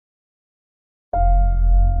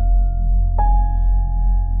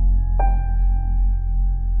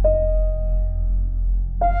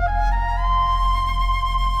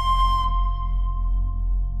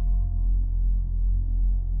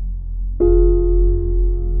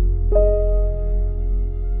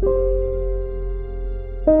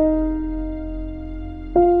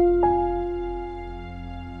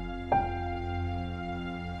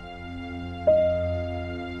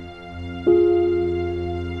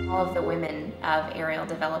All of the women of Aerial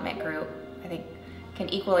Development Group, I think, can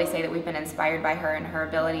equally say that we've been inspired by her and her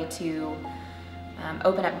ability to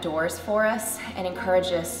open up doors for us and encourage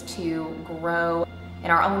us to grow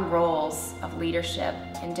in our own roles of leadership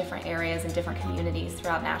in different areas and different communities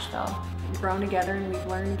throughout Nashville. We've grown together and we've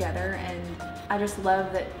learned together, and I just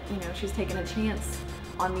love that, you know, she's taken a chance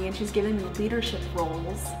on me and she's given me leadership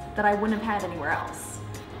roles that I wouldn't have had anywhere else.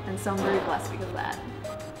 And so I'm very blessed because of that.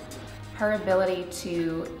 Her ability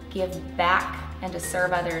to give back and to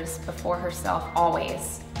serve others before herself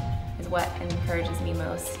always is what encourages me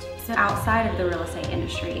most. So outside of the real estate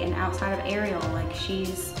industry and outside of Aerial, like,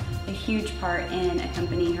 she's a huge part in a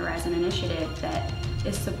company, Horizon Initiative, that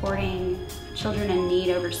is supporting children in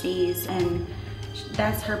need overseas, and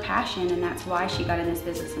that's her passion, and that's why she got in this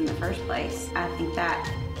business in the first place. I think that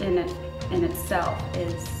in itself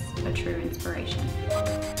is a true inspiration.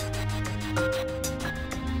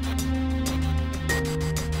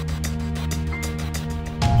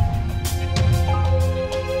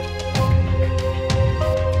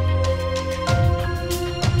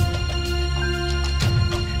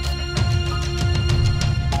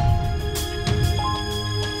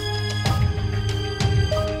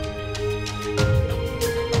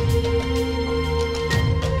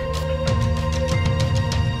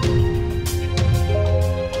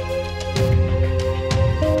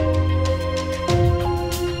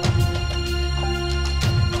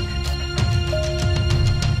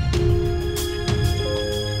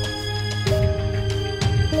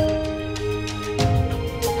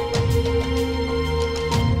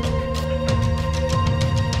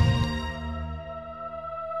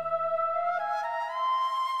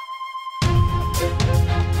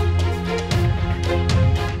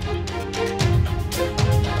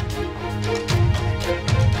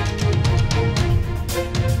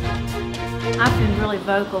 I've been really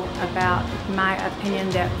vocal about my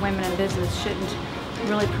opinion that women in business shouldn't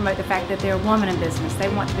really promote the fact that they're a woman in business.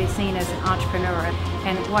 They want to be seen as an entrepreneur.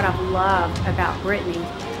 And what I've loved about Britnie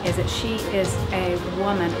is that she is a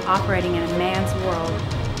woman operating in a man's world,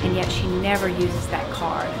 and yet she never uses that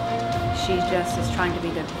card. She just is trying to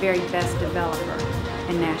be the very best developer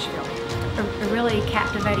in Nashville. A really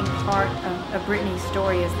captivating part of Britnie's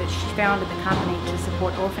story is that she founded the company to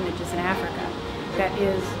support orphanages in Africa. That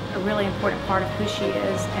is a really important part of who she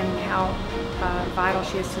is and how vital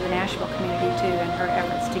she is to the Nashville community too, and her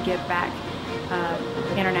efforts to give back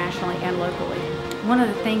internationally and locally. One of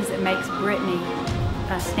the things that makes Britnie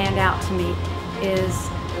stand out to me is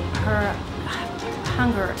her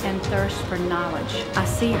hunger and thirst for knowledge. I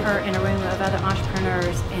see her in a room of other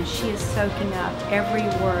entrepreneurs, and she is soaking up every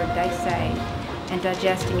word they say and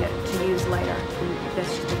digesting it to use later. And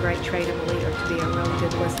that's just a great trait of a leader, to be a really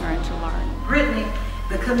good listener and to learn. Britnie,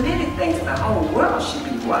 the committee thinks the whole world should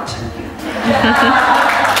be watching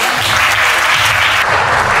you.